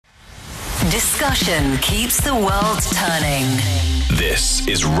Discussion keeps the world turning. This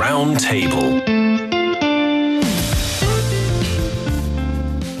is Roundtable.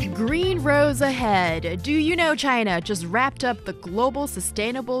 Green roads ahead. Do you know China just wrapped up the Global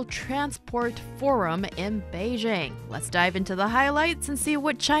Sustainable Transport Forum in Beijing? Let's dive into the highlights and see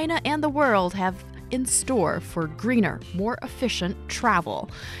what China and the world have in store for greener, more efficient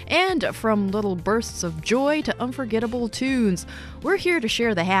travel. And from little bursts of joy to unforgettable tunes, we're here to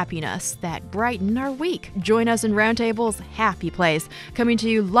share the happiness that brighten our week. Join us in Roundtable's Happy Place, coming to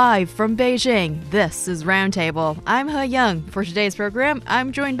you live from Beijing. This is Roundtable. I'm Heyang. For today's program,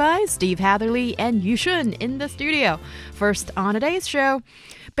 I'm joined by Steve Hatherly and Yushun in the studio. First on today's show,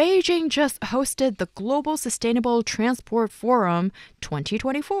 Beijing just hosted the Global Sustainable Transport Forum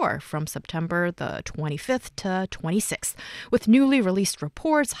 2024 from September the 25th to 26th. With newly released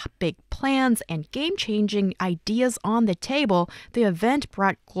reports, big plans, and game-changing ideas on the table, the event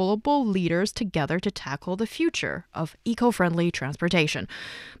brought global leaders together to tackle the future of eco-friendly transportation.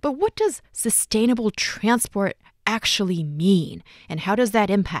 But what does sustainable transport actually mean, and how does that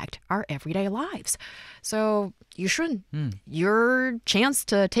impact our everyday lives? So, Yushun, your chance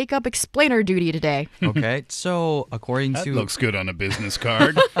to take up explainer duty today. Okay, so according That to... looks good on a business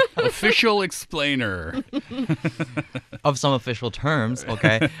card. Official explainer. of some official terms,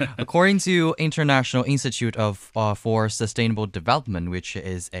 okay? According to International Institute for Sustainable Development, which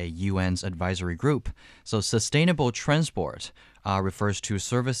is a UN's advisory group, so sustainable transport refers to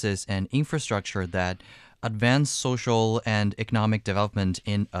services and infrastructure that advance social and economic development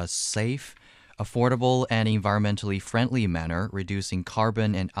in a safe, affordable, and environmentally friendly manner, reducing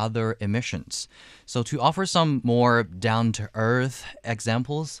carbon and other emissions. So to offer some more down-to-earth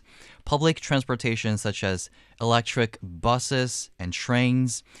examples, public transportation such as electric buses and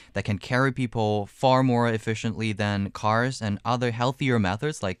trains that can carry people far more efficiently than cars, and other healthier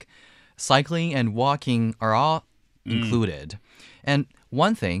methods like cycling and walking are all included. And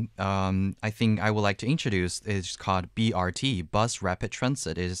one thing I think I would like to introduce is called BRT, Bus Rapid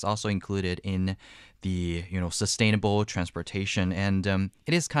Transit. It is also included in the sustainable transportation, and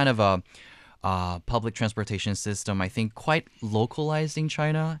it is kind of a public transportation system, I think, quite localized in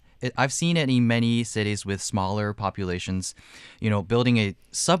China. I've seen it in many cities with smaller populations. Building a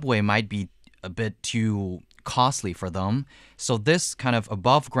subway might be a bit too costly for them. So this kind of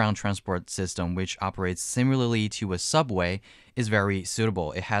above-ground transport system, which operates similarly to a subway, is very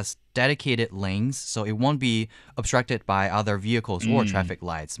suitable. It has dedicated lanes, so it won't be obstructed by other vehicles or traffic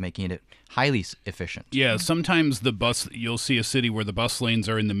lights, making it highly efficient. Yeah, sometimes you'll see a city where the bus lanes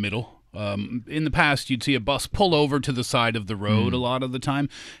are in the middle. In the past, you'd see a bus pull over to the side of the road a lot of the time,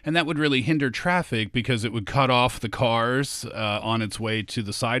 and that would really hinder traffic because it would cut off the cars on its way to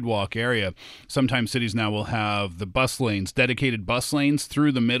the sidewalk area. Sometimes cities now will have the bus lanes, dedicated bus lanes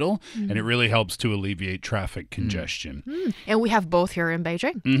through the middle, and it really helps to alleviate traffic congestion. And we have both here in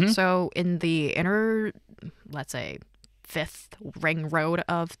Beijing. So in the inner, let's say, fifth ring road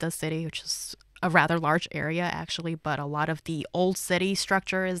of the city, which is a rather large area, actually, but a lot of the old city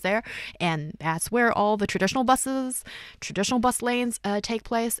structure is there. And that's where all the traditional bus lanes take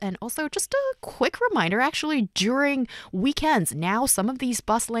place. And also, just a quick reminder, actually, during weekends, now some of these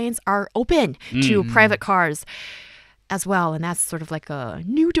bus lanes are open to private cars as well, and that's sort of like a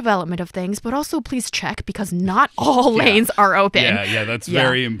new development of things. But also, please check, because not all lanes are open. Yeah, that's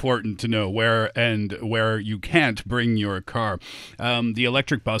very important to know where you can't bring your car. The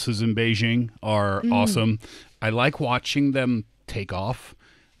electric buses in Beijing are awesome. I like watching them take off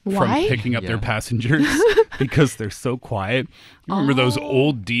from picking up their passengers because they're so quiet. You remember those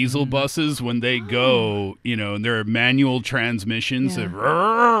old diesel buses when they go, and they're manual transmissions, but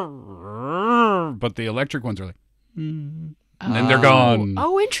the electric ones are like, and then they're gone.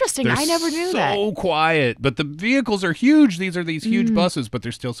 Oh, interesting. I never knew that. So quiet. But the vehicles are huge. These are these huge buses, but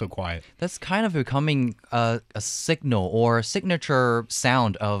they're still so quiet. That's kind of becoming a signal or signature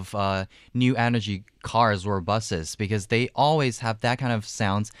sound of new energy cars or buses, because they always have that kind of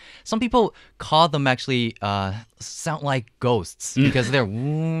sounds. Some people call them actually sound like ghosts because they're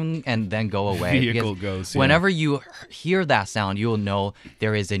and then go away. Vehicle ghosts. Whenever you hear that sound, you'll know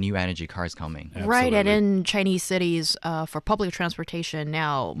there is a new energy cars coming. Right, and in Chinese cities, for public transportation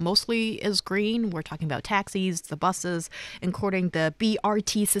now, mostly is green. We're talking about taxis, the buses, including the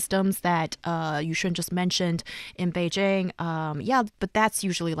BRT systems that Yushun just mentioned in Beijing. But that's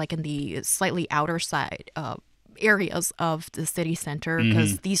usually like in the slightly outer side areas of the city center,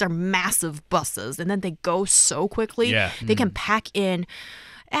 because these are massive buses, and then they go so quickly. They can pack in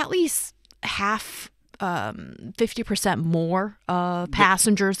at least half 50% more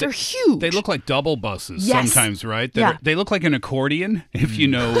passengers. They're huge. They look like double buses Yes. sometimes, right? Yeah. They look like an accordion, if you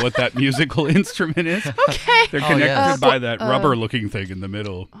know what that musical instrument is. Okay. They're connected yes. by that rubber-looking thing in the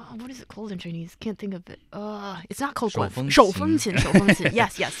middle. What is it called in Chinese? Can't think of it. It's not called 手风琴。手风琴. 手风琴.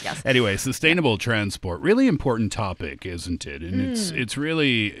 Yes. Anyway, sustainable transport, really important topic, isn't it? And it's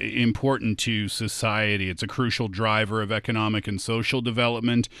really important to society. It's a crucial driver of economic and social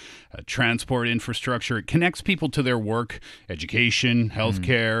development, transport infrastructure. It connects people to their work, education,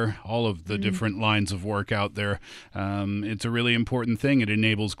 healthcare, all of the different lines of work out there. It's a really important thing. It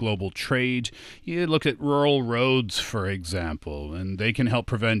enables global trade. You look at rural roads, for example, and they can help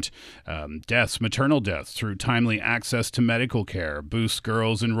prevent deaths, maternal deaths, through timely access to medical care, boost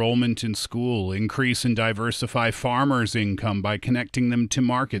girls' enrollment in school, increase and diversify farmers' income by connecting them to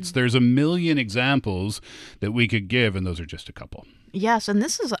markets. There's a million examples that we could give, and those are just a couple. Yes, and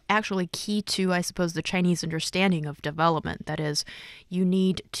this is actually key to, I suppose, the Chinese understanding of development. That is, you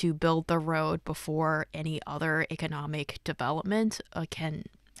need to build the road before any other economic development can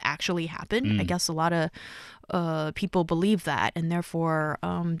actually happen. I guess a lot of people believe that, and therefore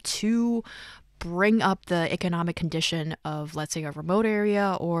to bring up the economic condition of, let's say, a remote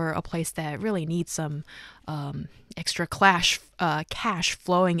area or a place that really needs some extra cash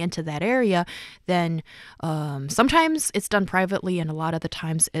flowing into that area, then sometimes it's done privately, and a lot of the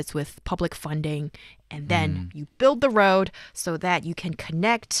times it's with public funding. And then you build the road so that you can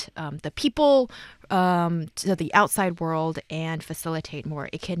connect the people to the outside world and facilitate more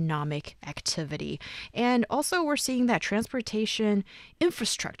economic activity. And also we're seeing that transportation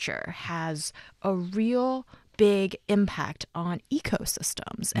infrastructure has a real big impact on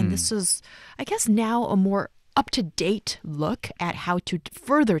ecosystems. And this is, I guess, now a more up-to-date look at how to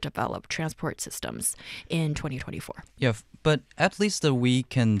further develop transport systems in 2024. Yeah, but at least we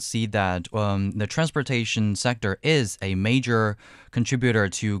can see that the transportation sector is a major contributor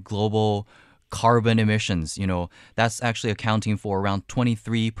to global carbon emissions. That's actually accounting for around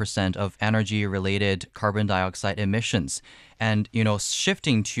 23% of energy-related carbon dioxide emissions. And,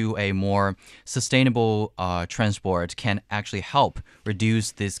 shifting to a more sustainable transport can actually help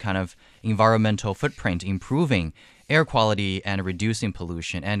reduce this kind of environmental footprint, improving air quality and reducing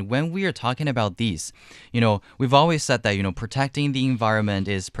pollution. And when we are talking about these, we've always said that, protecting the environment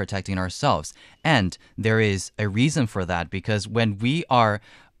is protecting ourselves. And there is a reason for that, because when we are,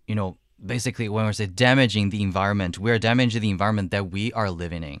 basically, when we say damaging the environment, we're damaging the environment that we are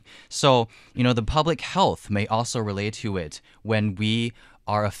living in. So, the public health may also relate to it when we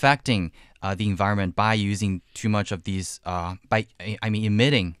are affecting the environment by using too much of these,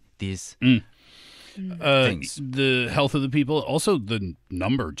 emitting these things. The health of the people, also the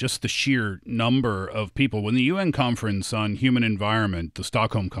number, just the sheer number of people. When the UN Conference on Human Environment, the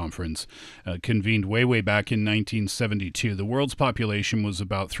Stockholm Conference, convened way back in 1972, the world's population was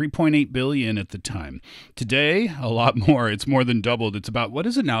about 3.8 billion at the time. Today, a lot more. It's more than doubled. It's about, what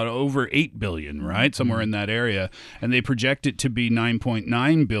is it now? Over 8 billion, right? Somewhere in that area. And they project it to be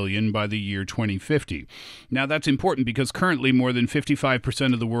 9.9 billion by the year 2050. Now, that's important because currently more than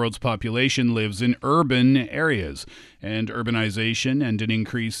 55% of the world's population lives in urban areas, and urbanization and an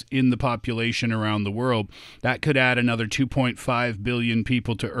increase in the population around the world, that could add another 2.5 billion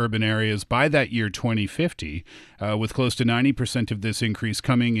people to urban areas by that year 2050, with close to 90% of this increase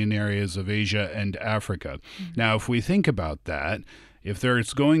coming in areas of Asia and Africa. Now, if we think about that, if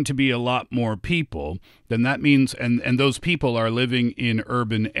there's going to be a lot more people, then that means, and those people are living in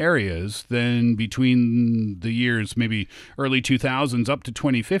urban areas, then between the years maybe early 2000s up to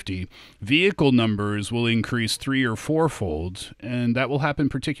 2050, vehicle numbers will increase 3 or 4-fold, and that will happen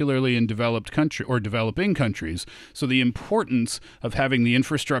particularly in developed country or developing countries. So the importance of having the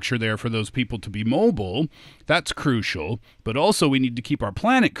infrastructure there for those people to be mobile, that's crucial, but also we need to keep our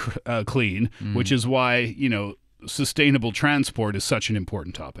planet clean, which is why, sustainable transport is such an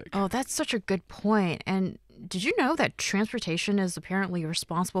important topic. Oh, that's such a good point. And did you know that transportation is apparently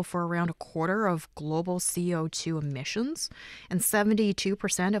responsible for around a quarter of global CO2 emissions, and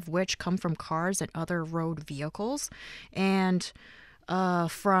 72% of which come from cars and other road vehicles? And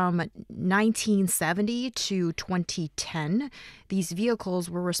from 1970 to 2010, these vehicles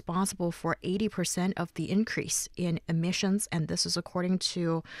were responsible for 80% of the increase in emissions, and this is according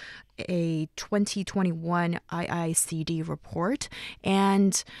to a 2021 IICD report.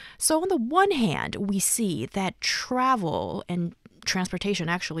 And so on the one hand, we see that travel and transportation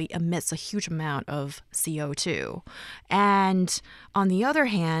actually emits a huge amount of CO2. And on the other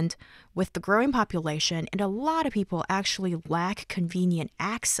hand, with the growing population, and a lot of people actually lack convenient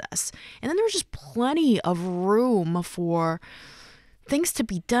access. And then there's just plenty of room for things to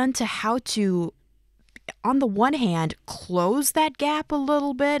be done to how to on the one hand, close that gap a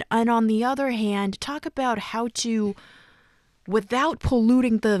little bit, and on the other hand, talk about how to, without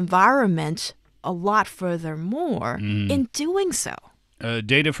polluting the environment a lot furthermore, in doing so.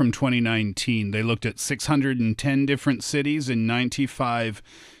 Data from 2019, they looked at 610 different cities in 95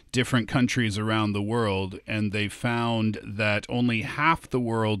 different countries around the world, and they found that only half the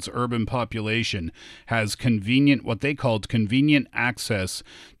world's urban population has what they called convenient access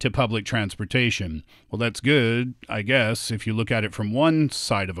to public transportation. Well, that's good, I guess, if you look at it from one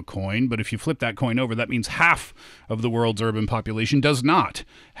side of a coin, but if you flip that coin over, that means half of the world's urban population does not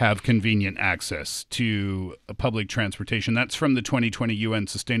have convenient access to public transportation. That's from the 2020 UN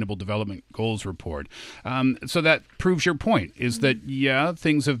Sustainable Development Goals report. So that proves your point, is that, yeah,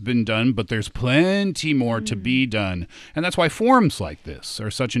 things have been done, but there's plenty more to be done. And that's why forums like this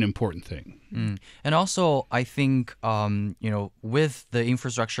are such an important thing. And also, I think, with the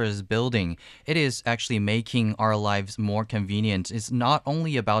infrastructure is building, it is actually making our lives more convenient. It's not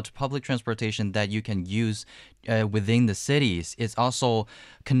only about public transportation that you can use within the cities. It's also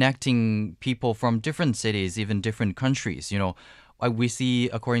connecting people from different cities, even different countries. We see,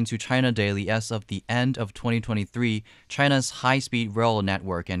 according to China Daily, as of the end of 2023, China's high-speed rail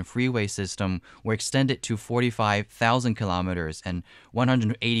network and freeway system were extended to 45,000 kilometers and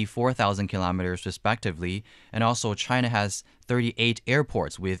 184,000 kilometers, respectively. And also, China has 38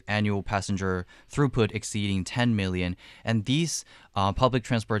 airports with annual passenger throughput exceeding 10 million. And these public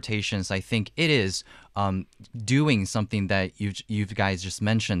transportations, I think it is doing something that you guys just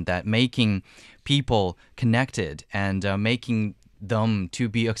mentioned, that making people connected and making them to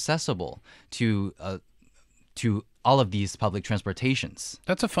be accessible to all of these public transportations.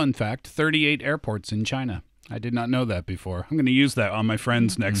 That's a fun fact. 38 airports in China. I did not know that before. I'm going to use that on my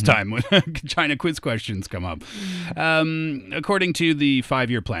friends next time when China quiz questions come up. According to the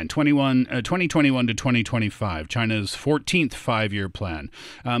 5-year plan, 2021 to 2025, China's 14th 5-year plan,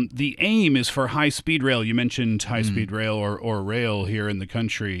 the aim is for high-speed rail. You mentioned high-speed rail or rail here in the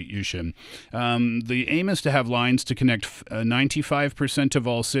country, Yushun. The aim is to have lines to connect 95% of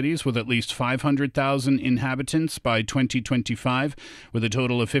all cities with at least 500,000 inhabitants by 2025, with a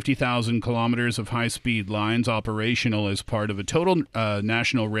total of 50,000 kilometers of high-speed lines operational as part of a total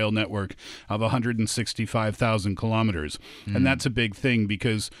national rail network of 165,000 kilometers. And that's a big thing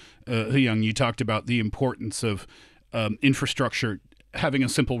because, Heyang, you talked about the importance of infrastructure, having a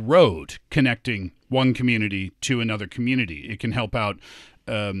simple road connecting one community to another community. It can help out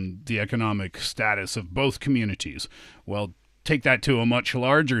the economic status of both communities. Well, take that to a much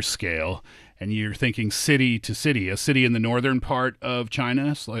larger scale, and you're thinking city to city, a city in the northern part of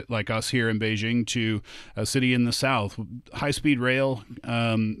China, like us here in Beijing, to a city in the south. High-speed rail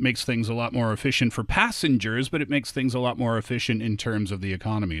makes things a lot more efficient for passengers, but it makes things a lot more efficient in terms of the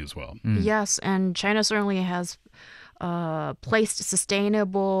economy as well. Yes, and China certainly has placed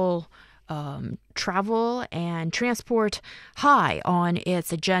sustainable travel and transport high on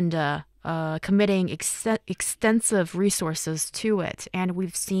its agenda, committing extensive resources to it. And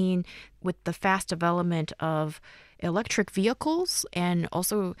we've seen with the fast development of electric vehicles, and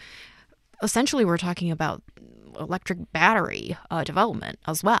also essentially we're talking about electric battery development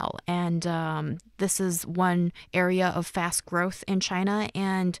as well. And this is one area of fast growth in China,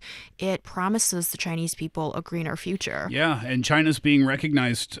 and it promises the Chinese people a greener future. Yeah, and China's being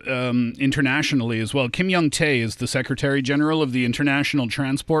recognized internationally as well. Kim Young-tae is the Secretary General of the International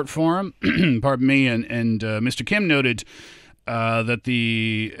Transport Forum. Pardon me, and Mr. Kim noted that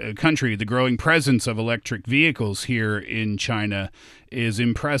the growing presence of electric vehicles here in China is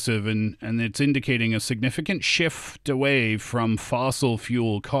impressive, and it's indicating a significant shift away from fossil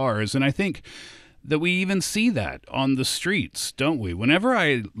fuel cars. And I think that we even see that on the streets, don't we? Whenever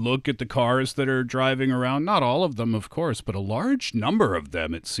I look at the cars that are driving around, not all of them, of course, but a large number of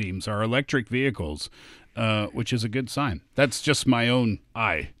them, it seems, are electric vehicles. Which is a good sign. That's just my own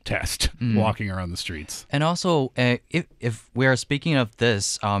eye test walking around the streets. And also, if we're speaking of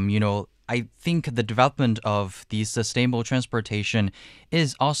this, I think the development of the sustainable transportation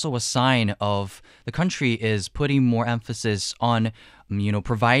is also a sign of the country is putting more emphasis on,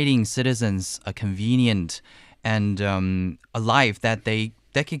 providing citizens a convenient and a life that they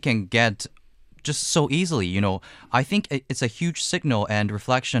can get just so easily. I think it's a huge signal and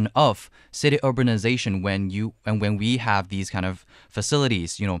reflection of city urbanization when we have these kind of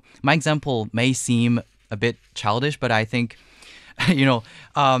facilities. My example may seem a bit childish, but I think,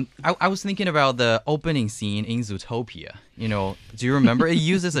 I was thinking about the opening scene in Zootopia. Do you remember? It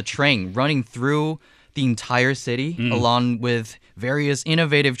uses a train running through the entire city along with various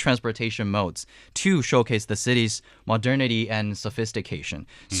innovative transportation modes to showcase the city's modernity and sophistication.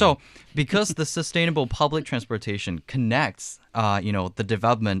 So, because the sustainable public transportation connects, the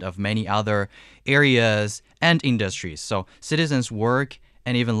development of many other areas and industries, so citizens' work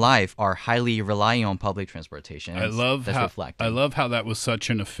and even life are highly relying on public transportation. I love how that was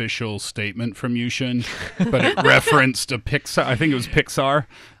such an official statement from Yushun, but it referenced a Pixar. I think it was Pixar.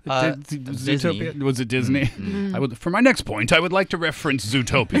 Zootopia? Was it Disney? For my next point, I would like to reference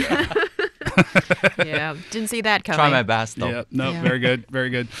Zootopia. Yeah, didn't see that coming. Try my best, though. Yeah, no, very good, very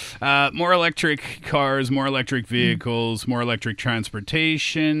good. More electric cars, more electric vehicles, more electric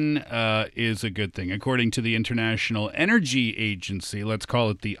transportation is a good thing. According to the International Energy Agency, let's call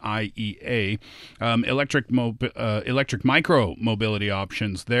it the IEA, electric micro mobility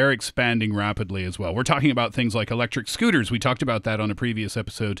options, they're expanding rapidly as well. We're talking about things like electric scooters. We talked about that on a previous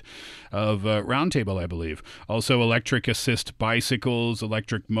episode of Roundtable, I believe. Also, electric assist bicycles,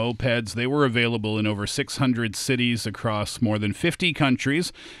 electric mopeds. They were available in over 600 cities across more than 50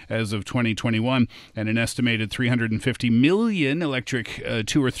 countries as of 2021, and an estimated 350 million electric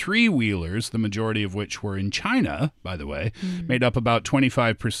two- or three-wheelers, the majority of which were in China, by the way, made up about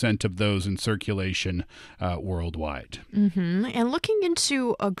 25% of those in circulation worldwide. And looking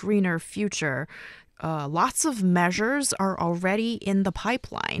into a greener future, lots of measures are already in the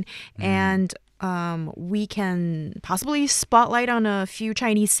pipeline, and we can possibly spotlight on a few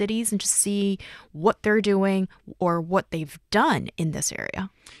Chinese cities and just see what they're doing or what they've done in this area.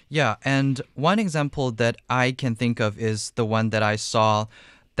 Yeah, and one example that I can think of is the one that I saw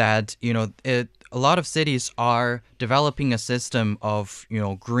that, a lot of cities are developing a system of,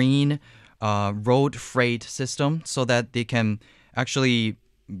 green road freight system so that they can actually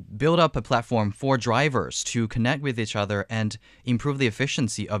build up a platform for drivers to connect with each other and improve the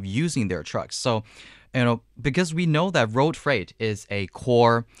efficiency of using their trucks. So, because we know that road freight is a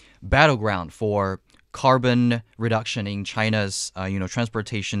core battleground for carbon reduction in China's,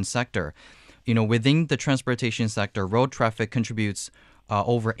 transportation sector. Within the transportation sector, road traffic contributes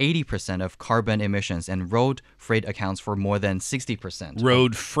over 80% of carbon emissions, and road freight accounts for more than 60%.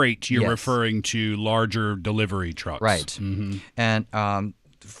 Road freight, you're referring to larger delivery trucks. Right. And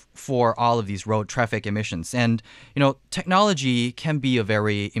for all of these road traffic emissions. And, technology can be a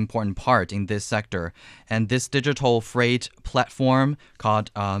very important part in this sector. And this digital freight platform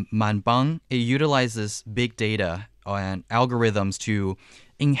called Manbang, it utilizes big data and algorithms to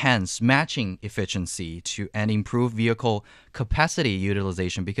enhance matching efficiency and improve vehicle capacity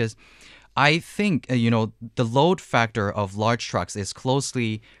utilization, because I think, the load factor of large trucks is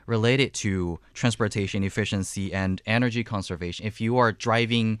closely related to transportation efficiency and energy conservation. If you are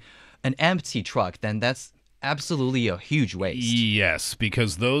driving an empty truck, then that's absolutely a huge waste. Yes,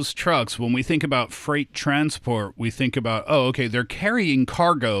 because those trucks, when we think about freight transport, we think about, they're carrying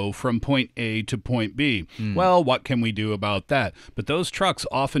cargo from point A to point B. Well, what can we do about that? But those trucks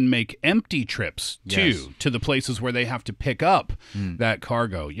often make empty trips, too, to the places where they have to pick up that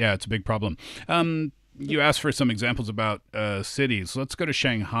cargo. Yeah, it's a big problem. You asked for some examples about cities. Let's go to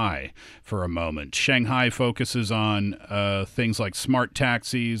Shanghai for a moment. Shanghai focuses on things like smart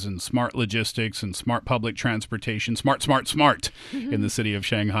taxis and smart logistics and smart public transportation. Smart in the city of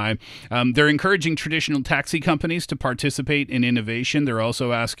Shanghai. They're encouraging traditional taxi companies to participate in innovation. They're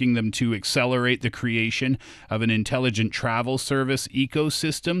also asking them to accelerate the creation of an intelligent travel service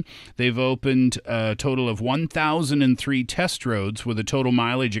ecosystem. They've opened a total of 1,003 test roads with a total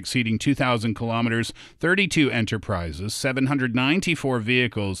mileage exceeding 2,000 kilometers. 32 enterprises, 794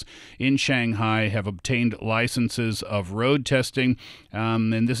 vehicles in Shanghai have obtained licenses of road testing,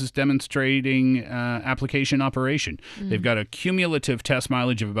 and this is demonstrating application operation. They've got a cumulative test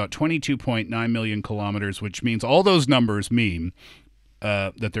mileage of about 22.9 million kilometers, which means all those numbers mean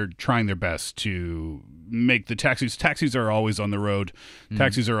that they're trying their best to make the taxis are always on the road.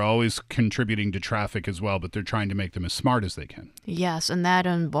 Taxis are always contributing to traffic as well, but they're trying to make them as smart as they can. Yes, and that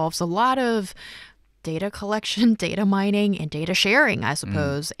involves a lot of data collection, data mining, and data sharing, I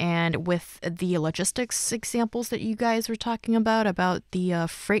suppose. And with the logistics examples that you guys were talking about the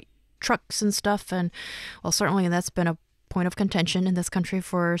freight trucks and stuff, and well, certainly that's been a point of contention in this country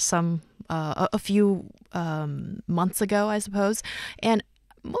for a few months ago, I suppose. And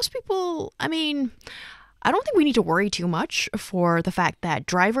most people, I don't think we need to worry too much for the fact that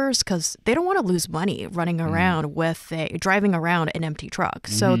drivers, because they don't want to lose money running around driving around an empty truck.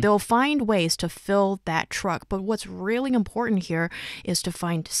 So they'll find ways to fill that truck. But what's really important here is to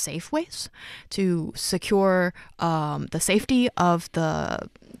find safe ways to secure the safety of the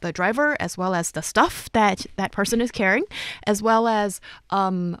the driver, as well as the stuff that that person is carrying, as well as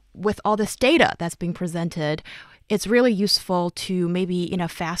with all this data that's being presented, it's really useful to maybe in a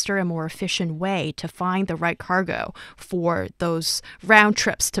faster and more efficient way to find the right cargo for those round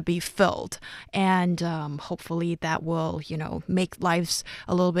trips to be filled. And hopefully that will, make lives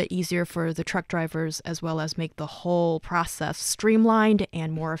a little bit easier for the truck drivers, as well as make the whole process streamlined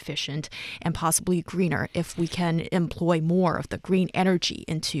and more efficient and possibly greener if we can employ more of the green energy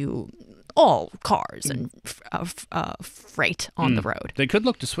into all cars and freight on the road. They could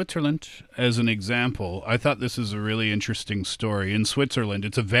look to Switzerland as an example. I thought this is a really interesting story. In Switzerland,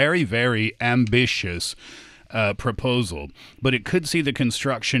 it's a very, very ambitious proposal, but it could see the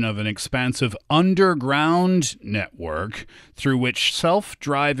construction of an expansive underground network through which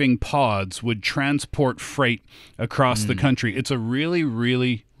self-driving pods would transport freight across the country. It's a really,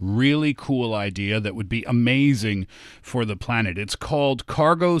 really, really cool idea that would be amazing for the planet. It's called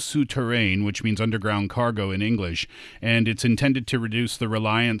cargo souterrain, which means underground cargo in English, and it's intended to reduce the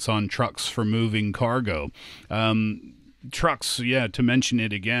reliance on trucks for moving cargo. Trucks, to mention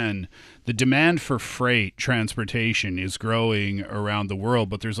it again, the demand for freight transportation is growing around the world,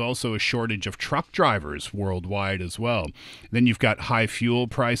 but there's also a shortage of truck drivers worldwide as well. Then you've got high fuel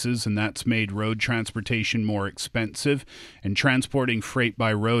prices, and that's made road transportation more expensive. And transporting freight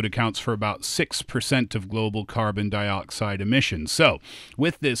by road accounts for about 6% of global carbon dioxide emissions. So,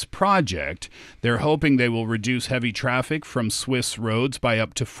 with this project, they're hoping they will reduce heavy traffic from Swiss roads by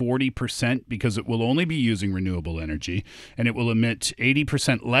up to 40% because it will only be using renewable energy, and it will emit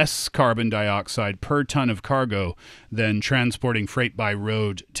 80% less carbon dioxide per ton of cargo than transporting freight by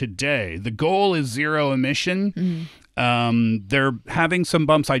road today. The goal is zero emission. They're having some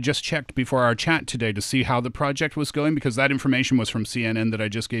bumps. I just checked before our chat today to see how the project was going, because that information was from CNN that I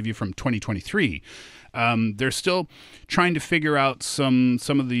just gave you from 2023. They're still trying to figure out some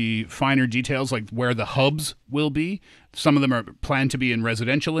of the finer details, like where the hubs will be. Some of them are planned to be in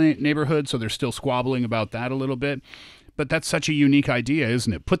residential neighborhoods, so they're still squabbling about that a little bit. But that's such a unique idea,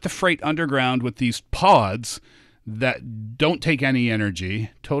 isn't it? Put the freight underground with these pods that don't take any energy,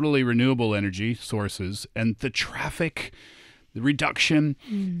 totally renewable energy sources, and the traffic, the reduction,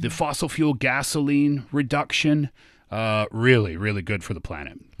 the fossil fuel gasoline reduction, really, really good for the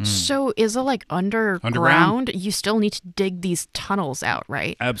planet. So is it like underground? You still need to dig these tunnels out,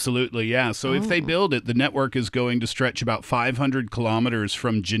 right? Absolutely, yeah. So if they build it, the network is going to stretch about 500 kilometers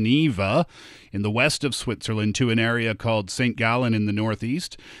from Geneva in the west of Switzerland to an area called St. Gallen in the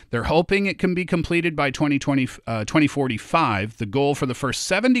northeast. They're hoping it can be completed by 2045. The goal for the first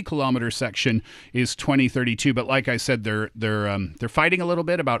 70-kilometer section is 2032. But like I said, they're fighting a little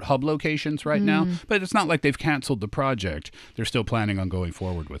bit about hub locations right now. But it's not like they've canceled the project. They're still planning on going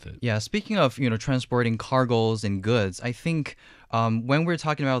forward with it. Yeah, speaking of, transporting cargoes and goods, I think when we're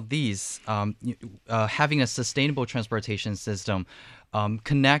talking about these, having a sustainable transportation system,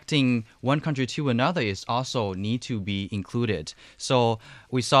 connecting one country to another is also need to be included. So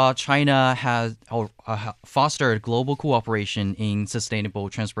we saw China has fostered global cooperation in sustainable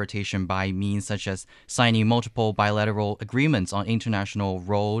transportation by means such as signing multiple bilateral agreements on international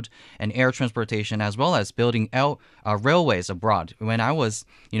road and air transportation, as well as building railways abroad. When I was,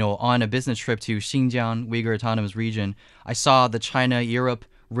 on a business trip to Xinjiang Uyghur Autonomous Region, I saw the China-Europe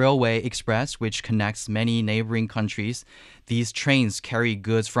Railway Express, which connects many neighboring countries. These trains carry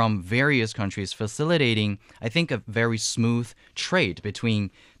goods from various countries, facilitating, I think, a very smooth trade between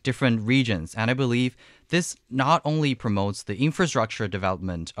different regions. And I believe this not only promotes the infrastructure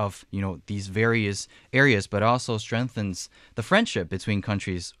development of, these various areas, but also strengthens the friendship between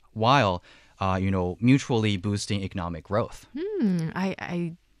countries while, mutually boosting economic growth.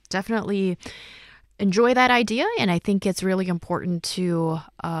 I definitely enjoy that idea, and I think it's really important to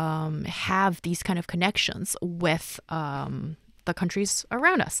have these kind of connections with the countries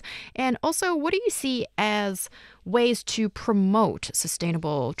around us. And also, what do you see as ways to promote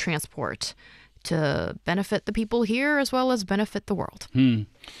sustainable transport to benefit the people here as well as benefit the world?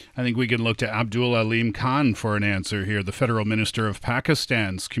 I think we can look to Abdul Aleem Khan for an answer here, the Federal Minister of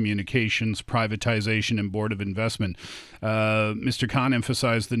Pakistan's Communications, Privatization and Board of Investment. Mr. Khan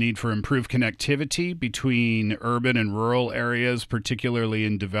emphasized the need for improved connectivity between urban and rural areas, particularly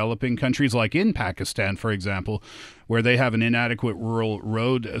in developing countries like in Pakistan, for example, where they have an inadequate rural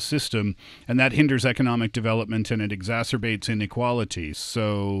road system, and that hinders economic development and it exacerbates inequality.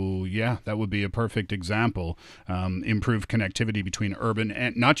 So, yeah, that would be a perfect example. Improved connectivity between urban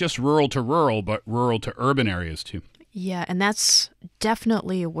and not just rural to rural, but rural to urban areas too. Yeah, and that's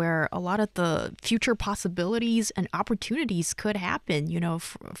definitely where a lot of the future possibilities and opportunities could happen,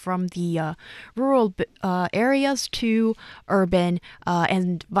 from the areas to urban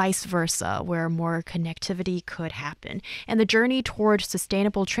and vice versa, where more connectivity could happen. And the journey toward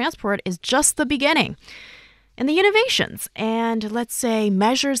sustainable transport is just the beginning. And the innovations and, let's say,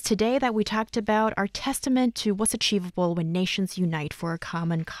 measures today that we talked about are testament to what's achievable when nations unite for a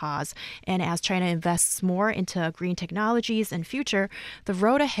common cause. And as China invests more into green technologies and future, the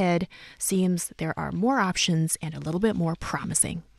road ahead seems there are more options and a little bit more promising.